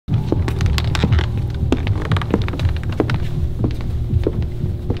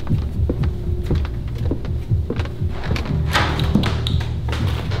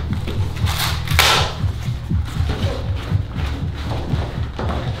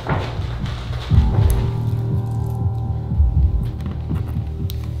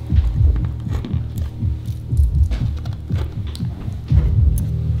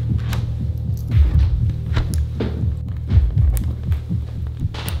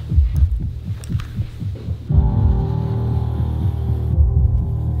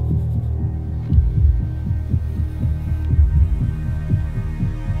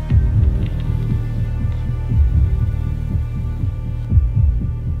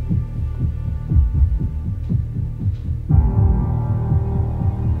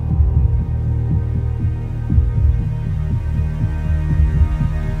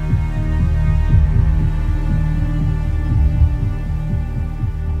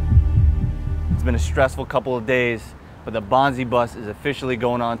It's been a stressful couple of days, but the Bonzi bus is officially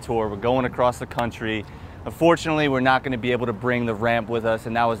going on tour. We're going across the country. Unfortunately, we're not going to be able to bring the ramp with us,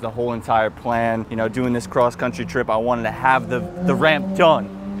 and that was the whole entire plan. You know, doing this cross-country trip, I wanted to have the ramp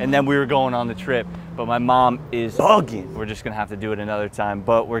done, and then we were going on the trip. But my mom is bugging. We're just going to have to do it another time.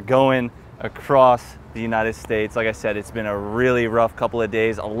 But we're going across the United States. Like I said, it's been a really rough couple of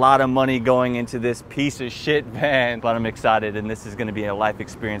days. A lot of money going into this piece of shit van, but I'm excited, and this is going to be a life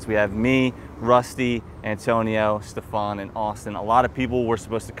experience. We have me, Rusty, Antonio, Stefan, and Austin. A lot of people were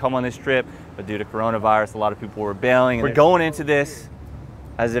supposed to come on this trip, but due to coronavirus, a lot of people were bailing. We're going into this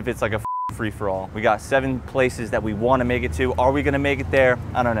as if it's like a free-for-all. We got 7 places that we want to make it to. Are we going to make it there?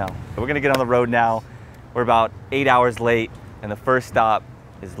 I don't know. But we're going to get on the road now. We're about 8 hours late, and the first stop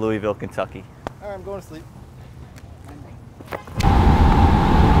is Louisville, Kentucky. All right, I'm going to sleep.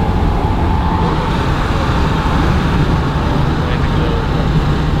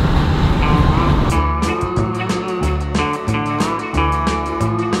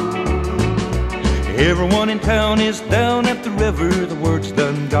 Everyone in town is down at the river. The word's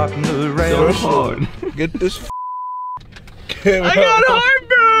done gotten around. So get this. I got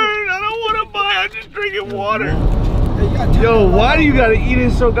heartburn! I don't want to buy. I'm just drinking water. Yo, why do you gotta eat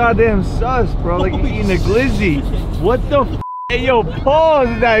it so goddamn sus, bro? Like you're eating a glizzy. What the f? Hey, yo,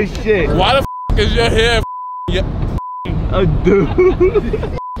 pause that shit. Why the f is your hair a dude?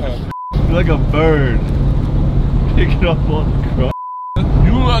 You're like a bird. Picking up on the cross.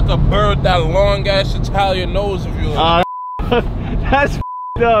 You like a bird, that long ass Italian nose of yours. That's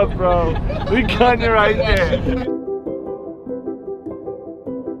f***ed up, bro. We cutting it right there.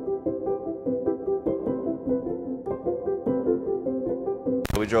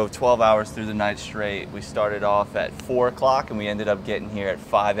 We drove 12 hours through the night straight. We started off at 4 o'clock and we ended up getting here at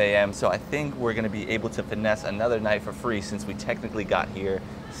 5 a.m. So I think we're gonna be able to finesse another night for free since we technically got here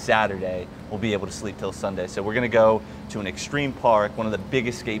Saturday. We'll be able to sleep till Sunday. So we're gonna go to an extreme park, one of the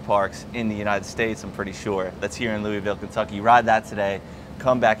biggest skate parks in the United States, I'm pretty sure. That's here in Louisville, Kentucky. Ride that today,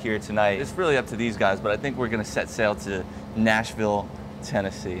 come back here tonight. It's really up to these guys, but I think we're gonna set sail to Nashville,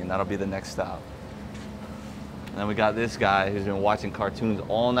 Tennessee, and that'll be the next stop. And then we got this guy who's been watching cartoons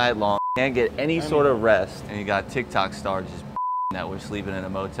all night long, can't get any sort of rest. And you got TikTok star just that we're sleeping in a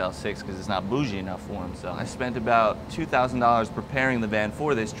Motel 6 because it's not bougie enough for him. So I spent about $2,000 preparing the van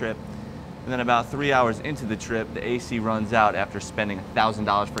for this trip. And then about 3 hours into the trip, the AC runs out after spending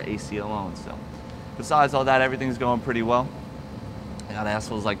 $1,000 for AC alone. So besides all that, everything's going pretty well. I got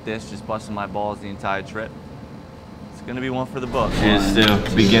assholes like this just busting my balls the entire trip. It's gonna be one for the book. It's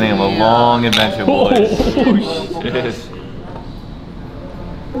the beginning of a long adventure, boys. Oh, shit.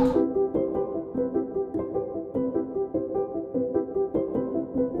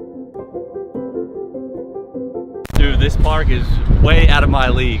 Dude, this park is way out of my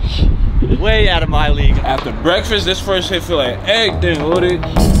league. Way out of my league. After breakfast, this first hit feel like egg then, Woody.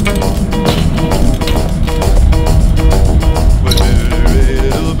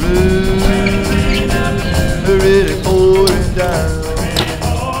 Really pouring down.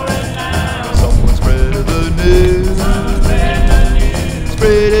 Someone spread the news.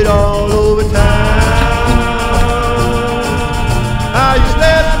 Spread it all over town. How you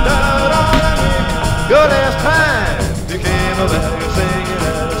slept out on me your last time. You came about singing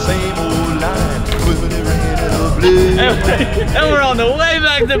that same old line. With it red blue. And we're on the way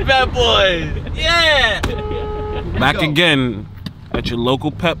back to Pep Boys. Yeah. Back again at your local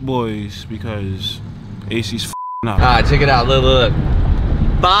Pep Boys because AC's up. Alright, check it out. Look, look.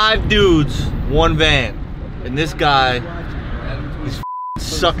 5 dudes, 1 van. And this guy is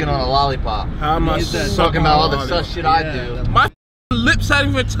sucking on a lollipop. How am I talking about all the sus shit I do? My lips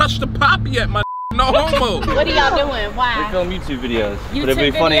haven't even touched the pop yet, my no homo. What are y'all doing? Why? We film YouTube videos. YouTube but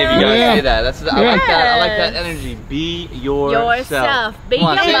it'd be funny if you guys say that. That's I like that. I like that energy. Be yourself. Be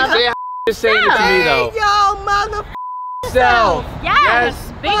your mother. Just saying it to me though. Be your mother self.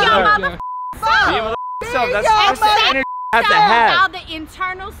 Yes. Be your mother self. That's the energy I have to have. All the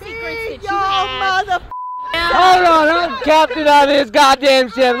internal secrets that you have. Hold on, I'm captain of this goddamn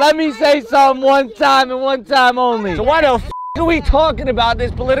ship. Let me say something one time and one time only. So why the f are we talking about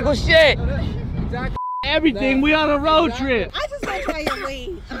this political shit? Everything, we on a road trip. I just want to try your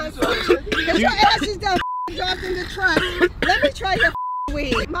weed. Because your ass is done dropped in the trunk. Let me try your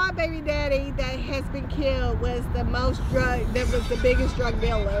weed. My baby daddy that has been killed was the biggest drug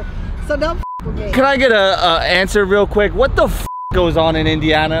dealer. So don't with me. Can I get a answer real quick? What the f goes on in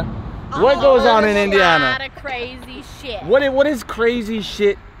Indiana? What goes on in Indiana? A lot of crazy shit. What is crazy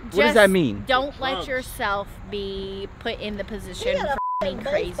shit? What does that mean? Don't let yourself be put in the position for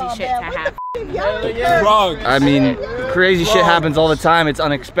crazy shit to happen. I mean, crazy shit happens all the time. It's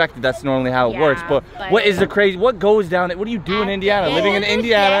unexpected. That's normally how it works. But what is the crazy? What goes down? What do you do in Indiana? Living in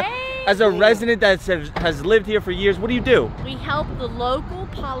Indiana, as a resident that has lived here for years, what do you do? We help the local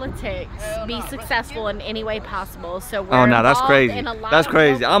politics be successful in any way possible. So we're Oh no, that's crazy. That's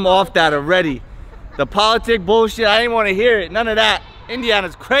crazy. I'm off that already. The politic bullshit, I didn't want to hear it. None of that.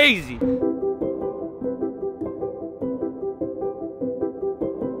 Indiana's crazy.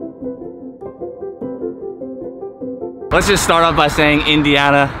 Let's just start off by saying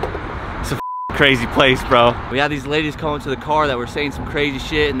Indiana is a crazy place, bro. We had these ladies coming to the car that were saying some crazy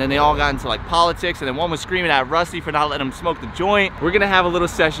shit, and then they all got into like politics, and then one was screaming at Rusty for not letting him smoke the joint. We're gonna have a little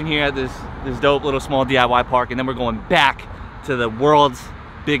session here at this dope little small DIY park, and then we're going back to the world's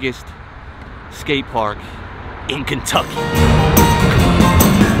biggest skate park in Kentucky.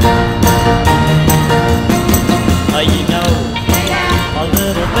 You know, a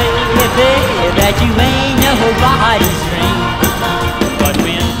little baby, that you ain't nobody's dream. But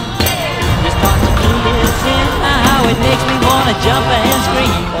when this starts to listen, how it makes me wanna jump and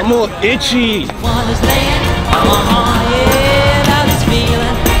scream. I'm all itchy. Understand? Yeah, now this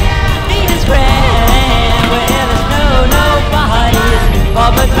feeling grand. Well, there's nobody's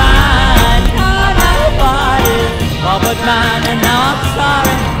all but mine. Nobody's all but mine. And now I'm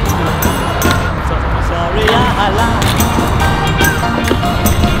sorry. Sorry I lied.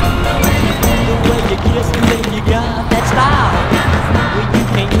 The way you kiss me, baby, you got that style. Well, you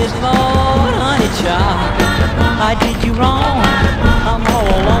can't miss Lord, honey child. I did you wrong. I'm all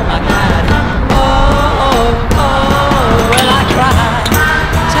alone, I cried. Oh, well I cried.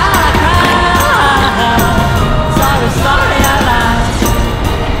 Child, I cried. Sorry, I lied.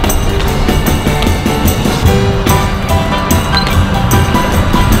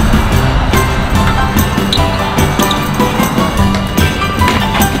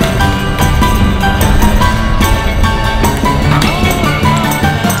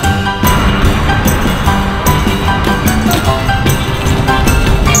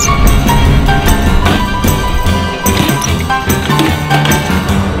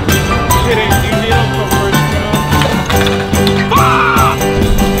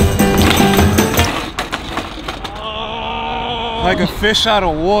 Like a fish out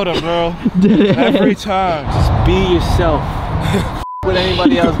of water, bro. Every time. Just be yourself. What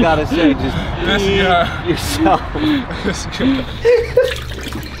anybody else gotta say, just be yourself.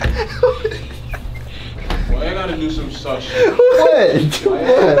 Well, I gotta do some such shit. What?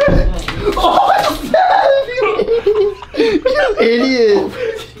 Oh, you idiot.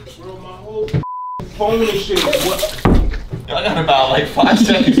 Bro, my whole phone and shit. What? I got about like 5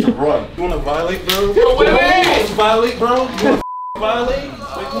 seconds to run. You wanna violate, bro? Yo, wait. Violate, bro? You wanna violate?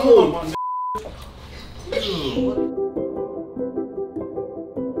 Like, come on, my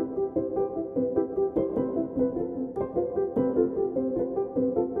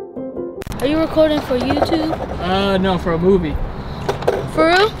Are you recording for YouTube? No, for a movie. For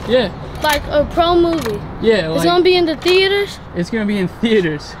real? Yeah. Like a pro movie? Yeah. It's gonna be in the theaters? It's gonna be in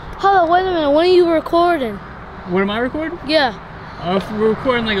theaters. Hold on, wait a minute. When are you recording? What am I recording? Yeah. We're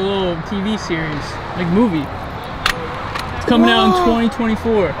recording like a little TV series, like movie. It's coming out in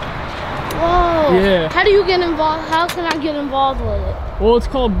 2024. Whoa. Yeah. How do you get involved? How can I get involved with it? Well, it's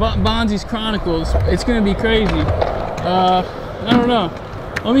called Bonzi's Chronicles. It's gonna be crazy. I don't know.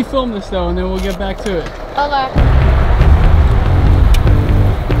 Let me film this though, and then we'll get back to it. Okay.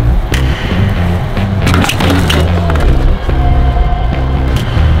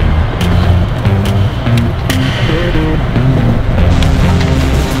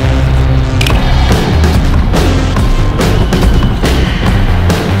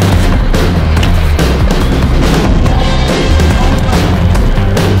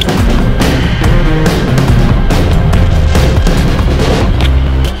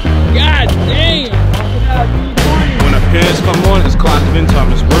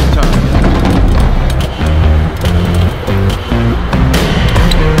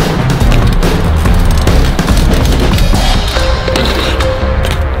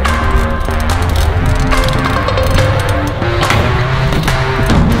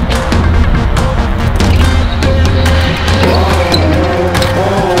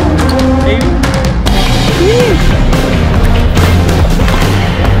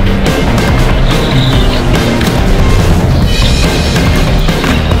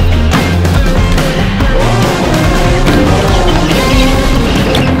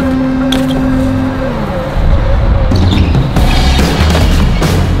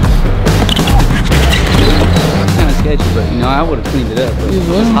 But you know, I would have cleaned it up. But it's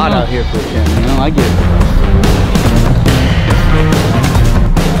hot out here for a gym, you know, I get it.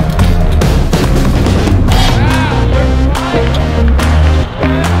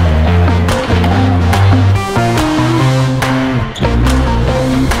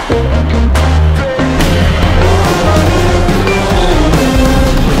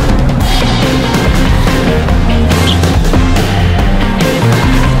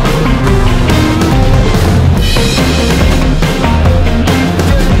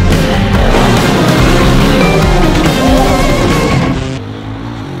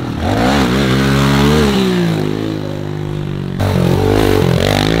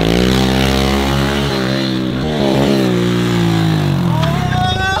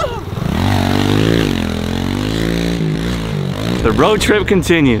 The road trip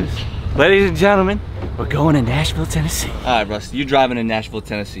continues. Ladies and gentlemen, we're going to Nashville, Tennessee. All right, Rusty, you driving in Nashville,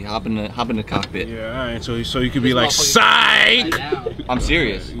 Tennessee. Hop in the cockpit. Yeah, all right. So you could be like, psych. I'm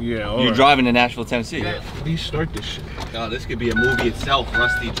serious. Yeah. You're driving to Nashville, Tennessee. How do you start this shit? Oh, this could be a movie itself.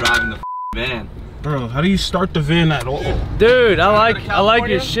 Rusty driving the van. Bro, how do you start the van at all? Dude, I like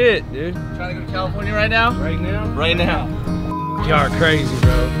your shit, dude. Trying to go to California right now? Right now? Right now. Y'all are crazy,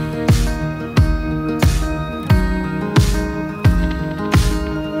 bro.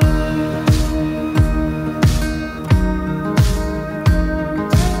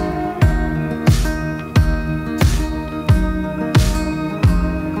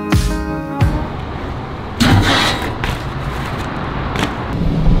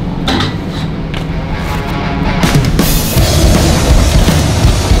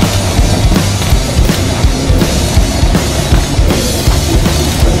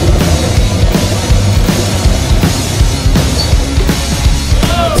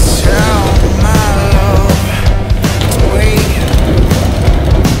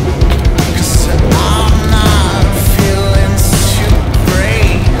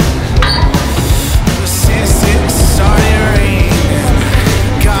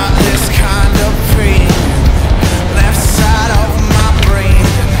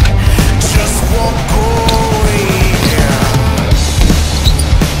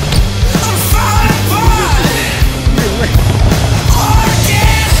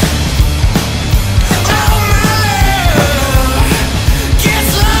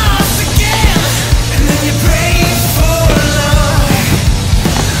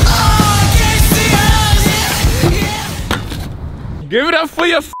 Give it up for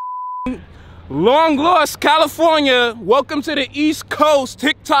your long lost California. Welcome to the East Coast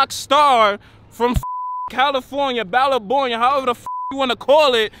TikTok star from California, Balabornia, however the you want to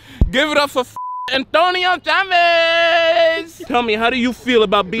call it. Give it up for Antonio Chavez. Tell me, how do you feel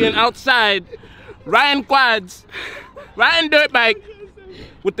about being outside, riding quads, riding dirt bike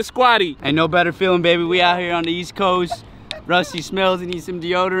with the squatty? Ain't no better feeling, baby. We out here on the East Coast. Rusty smells and needs some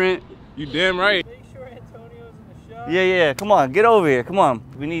deodorant. You damn right. Yeah, come on, get over here, come on.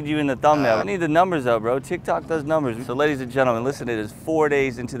 We need you in the thumbnail. I need the numbers up, bro. TikTok does numbers. So ladies and gentlemen, listen, it is 4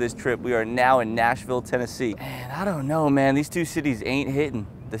 days into this trip. We are now in Nashville, Tennessee. And I don't know, man, these two cities ain't hitting.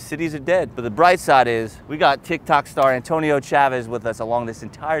 The cities are dead. But the bright side is we got TikTok star Antonio Chavez with us along this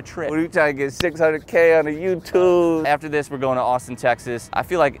entire trip. We're trying to get 600K on the YouTube. After this, we're going to Austin, Texas. I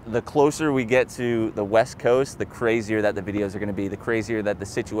feel like the closer we get to the West Coast, the crazier that the videos are gonna be, the crazier that the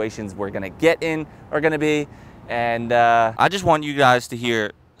situations we're gonna get in are gonna be. And I just want you guys to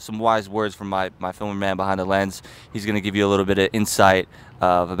hear some wise words from my filmer man behind the lens. He's gonna give you a little bit of insight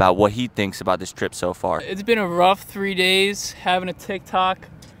about what he thinks about this trip so far. It's been a rough 3 days having a TikTok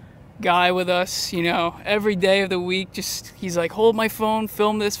guy with us, you know, every day of the week. Just he's like, hold my phone,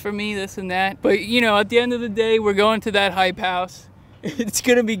 film this for me, this and that. But you know, at the end of the day, we're going to that hype house. It's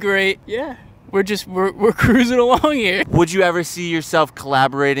gonna be great. Yeah, we're cruising along here. Would you ever see yourself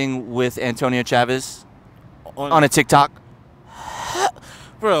collaborating with Antonio Chavez on a TikTok?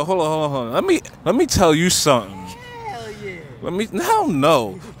 Bro, hold on. Let me tell you something. Hell yeah. Hell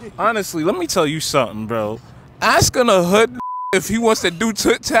no. Honestly, let me tell you something, bro. Asking a hood if he wants to do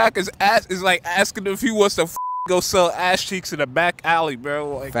TikTok is like asking if he wants to go sell ass cheeks in a back alley,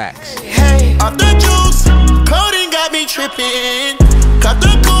 bro. Like, facts. Hey, off the juice.